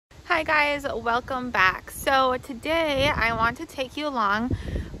Hi guys, welcome back. So today I want to take you along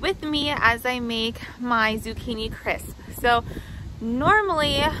with me as I make my zucchini crisp. So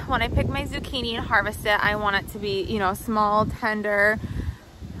normally when I pick my zucchini and harvest it, I want it to be, you know, small, tender,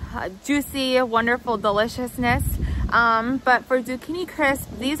 juicy, wonderful deliciousness. But for zucchini crisp,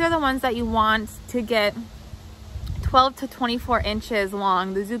 these are the ones that you want to get 12 to 24 inches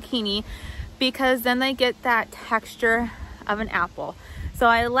long, the zucchini, because then they get that texture of an apple. So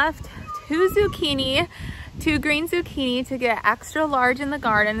I left two green zucchini to get extra large in the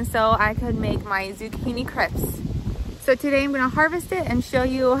garden so I could make my zucchini crisps. So today I'm gonna harvest it and show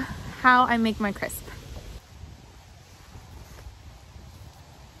you how I make my crisp.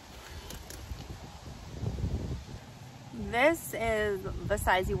 This is the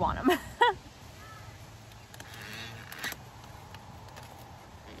size you want them.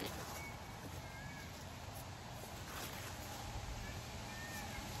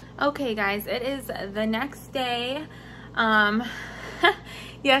 Okay guys, it is the next day.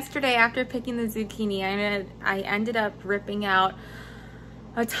 Yesterday after picking the zucchini, I ended up ripping out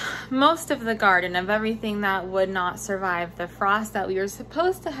most of the garden of everything that would not survive the frost that we were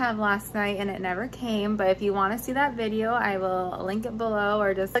supposed to have last night, and it never came. But if you want to see that video, I will link it below,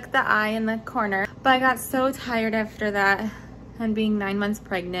 or just click the eye in the corner. But I got so tired after that, and being 9 months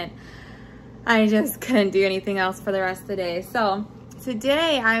pregnant, I just couldn't do anything else for the rest of the day. So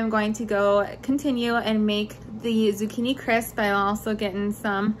today I'm going to go continue and make the zucchini crisp. I'm also getting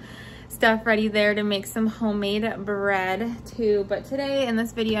some stuff ready there to make some homemade bread too. But today in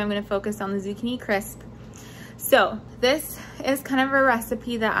this video, I'm going to focus on the zucchini crisp. So this is kind of a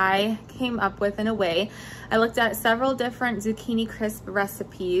recipe that I came up with in a way. I looked at several different zucchini crisp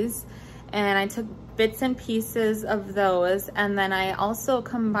recipes and I took bits and pieces of those, and then I also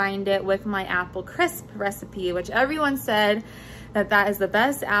combined it with my apple crisp recipe, which everyone said that is the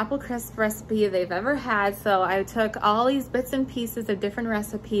best apple crisp recipe they've ever had. So I took all these bits and pieces of different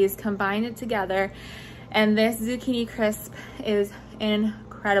recipes, combined it together, and this zucchini crisp is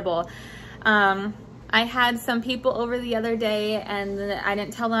incredible. I had some people over the other day and I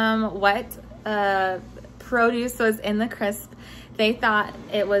didn't tell them what produce was in the crisp. They thought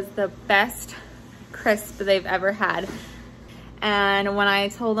it was the best crisp they've ever had. And when I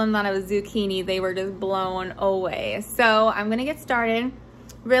told them that it was zucchini, they were just blown away. So I'm gonna get started.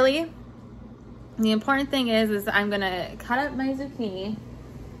 Really, the important thing is I'm gonna cut up my zucchini.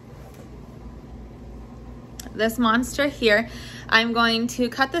 This monster here, I'm going to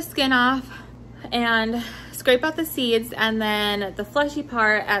cut the skin off and scrape out the seeds, and then the fleshy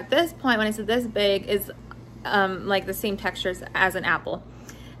part at this point, when it's this big, is like the same textures as an apple.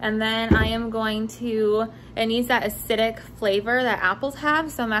 And then I am going to, it needs that acidic flavor that apples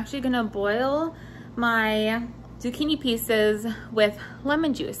have. So I'm actually gonna boil my zucchini pieces with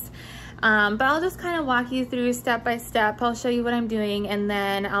lemon juice. But I'll just kind of walk you through step by step. I'll show you what I'm doing, and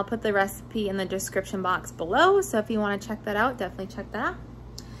then I'll put the recipe in the description box below. So if you wanna check that out, definitely check that out.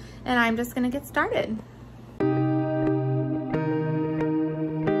 And I'm just gonna get started.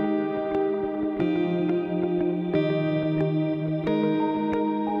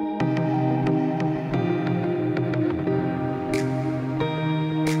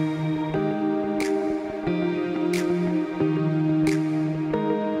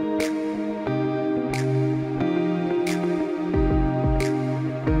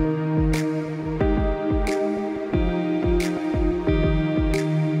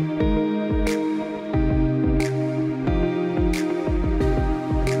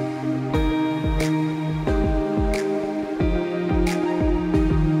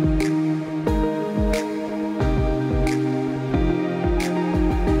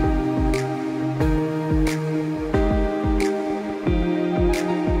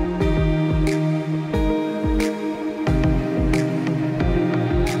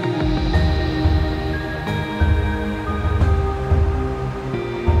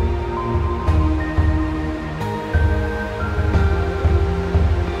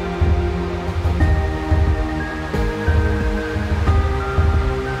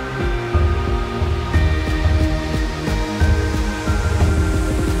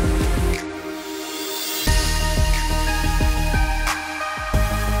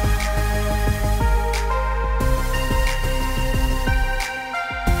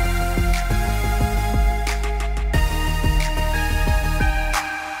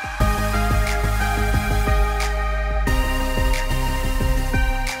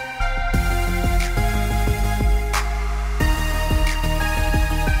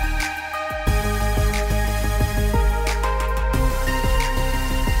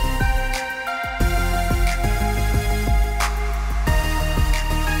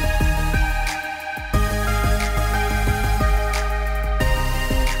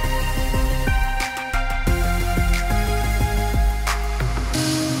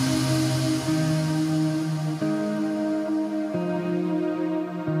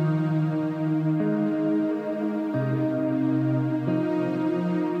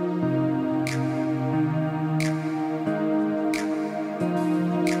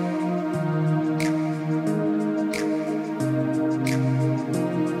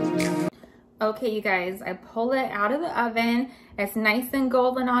 Okay, you guys, I pulled it out of the oven. It's nice and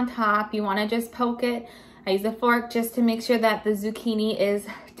golden on top. You want to just poke it. I use a fork just to make sure that the zucchini is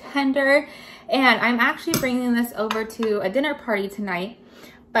tender. And I'm actually bringing this over to a dinner party tonight,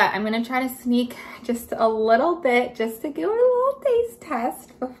 but I'm going to try to sneak just a little bit just to give it a little taste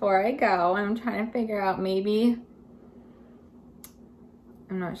test before I go. I'm trying to figure out maybe,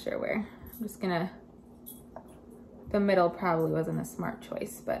 I'm not sure where. I'm just going to, the middle probably wasn't a smart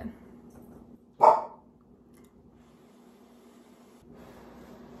choice, but.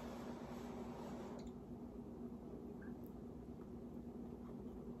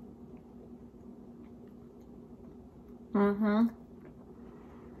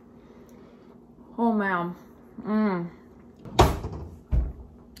 Oh man.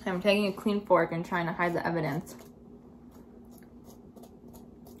 I'm taking a clean fork and trying to hide the evidence.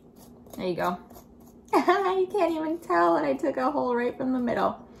 There you go. You can't even tell that I took a hole right from the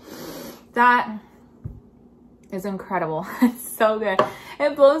middle. That is incredible. It's so good.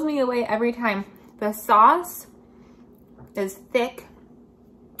 It blows me away every time. The sauce is thick,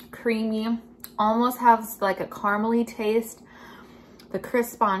 creamy, almost has like a caramely taste. The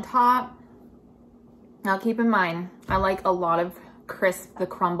crisp on top. Now keep in mind, I like a lot of crisp, the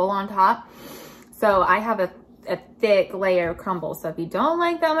crumble on top. So I have a thick layer of crumble. So if you don't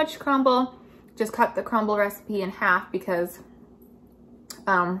like that much crumble, just cut the crumble recipe in half because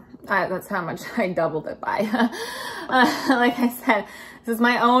that's how much I doubled it by. Like I said, this is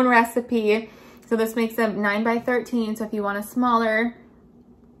my own recipe. So this makes a 9 by 13. So if you want a smaller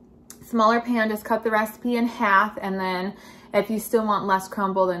pan, just cut the recipe in half. And then if you still want less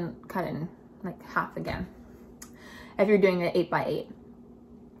crumble, then cut in like half again. If you're doing it 8 by 8.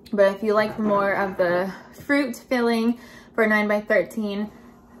 But if you like more of the fruit filling for 9 by 13,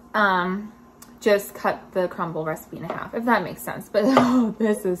 just cut the crumble recipe in half, if that makes sense. But oh,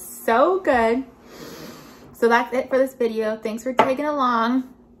 this is so good. So that's it for this video. Thanks for tagging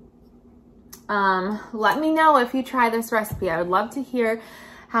along. Let me know if you try this recipe. I would love to hear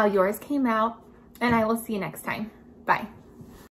how yours came out, and I will see you next time. Bye.